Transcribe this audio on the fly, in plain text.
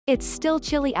It's still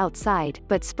chilly outside,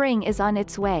 but spring is on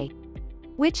its way.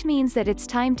 Which means that it's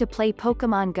time to play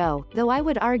Pokemon Go, though I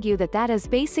would argue that that is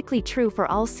basically true for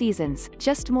all seasons,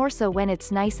 just more so when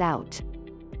it's nice out.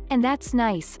 And that's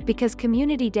nice, because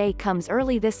Community Day comes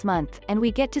early this month, and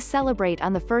we get to celebrate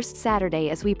on the first Saturday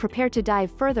as we prepare to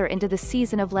dive further into the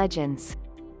season of legends.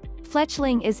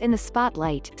 Fletchling is in the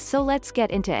spotlight, so let's get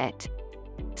into it.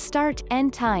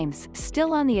 StartEnd times,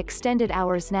 still on the extended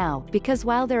hours now, because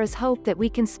while there is hope that we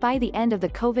can spy the end of the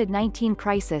COVID-19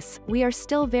 crisis, we are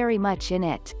still very much in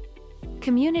it.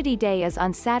 Community Day is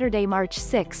on Saturday, March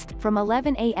 6th, from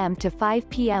 11 a.m. to 5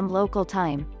 p.m. local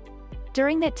time.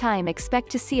 During that time, expect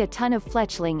to see a ton of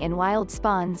Fletchling in wild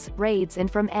spawns, raids and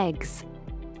from eggs.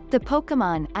 The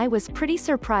Pokemon, I was pretty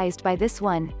surprised by this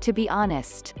one, to be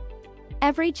honest.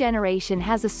 Every generation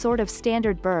has a sort of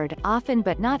standard bird, often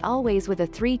but not always with a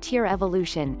 3-tier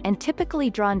evolution, and typically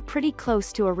drawn pretty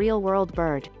close to a real-world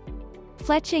bird.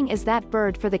 Fletching is that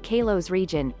bird for the Kalos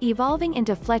region, evolving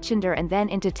into Fletchinder and then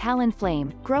into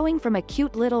Talonflame, growing from a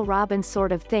cute little robin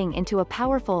sort of thing into a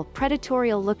powerful,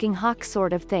 predatorial-looking hawk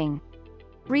sort of thing.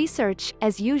 Research,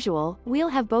 as usual, we'll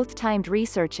have both timed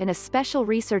research and a special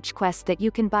research quest that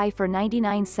you can buy for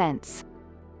 99 cents.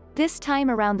 This time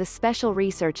around the special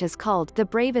research is called the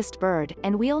Bravest Bird,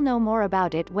 and we'll know more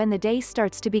about it when the day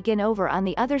starts to begin over on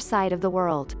the other side of the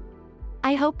world.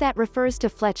 I hope that refers to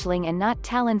Fletchling and not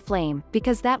Talonflame,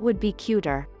 because that would be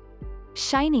cuter.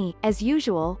 Shiny, as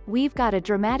usual, we've got a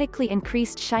dramatically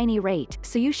increased shiny rate,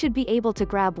 so you should be able to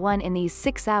grab one in these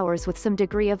 6 hours with some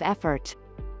degree of effort.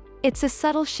 It's a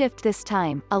subtle shift this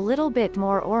time, a little bit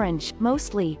more orange,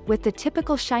 mostly, with the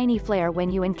typical shiny flair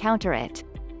when you encounter it.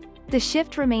 The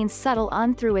shift remains subtle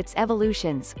on through its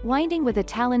evolutions, winding with a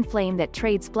Talonflame that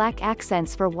trades black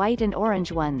accents for white and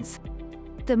orange ones.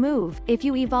 The move, if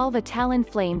you evolve a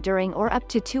Talonflame during or up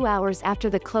to 2 hours after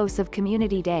the close of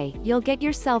Community Day, you'll get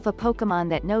yourself a Pokemon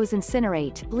that knows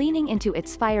Incinerate, leaning into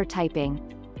its fire typing.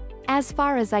 As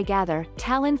far as I gather,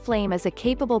 Talonflame is a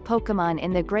capable Pokemon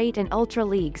in the Great and Ultra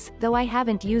Leagues, though I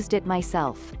haven't used it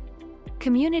myself.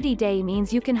 Community Day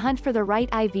means you can hunt for the right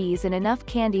IVs and enough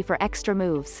candy for extra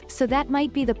moves, so that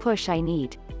might be the push I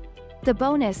need. The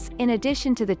bonus, in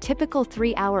addition to the typical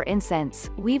 3-hour incense,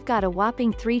 we've got a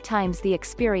whopping 3 times the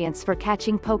experience for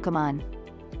catching Pokemon.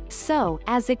 So,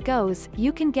 as it goes,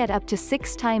 you can get up to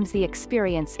 6 times the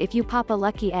experience if you pop a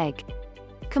lucky egg.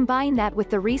 Combine that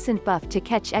with the recent buff to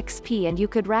catch XP and you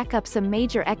could rack up some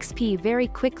major XP very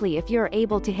quickly if you're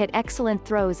able to hit excellent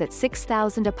throws at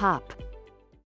 6,000 a pop.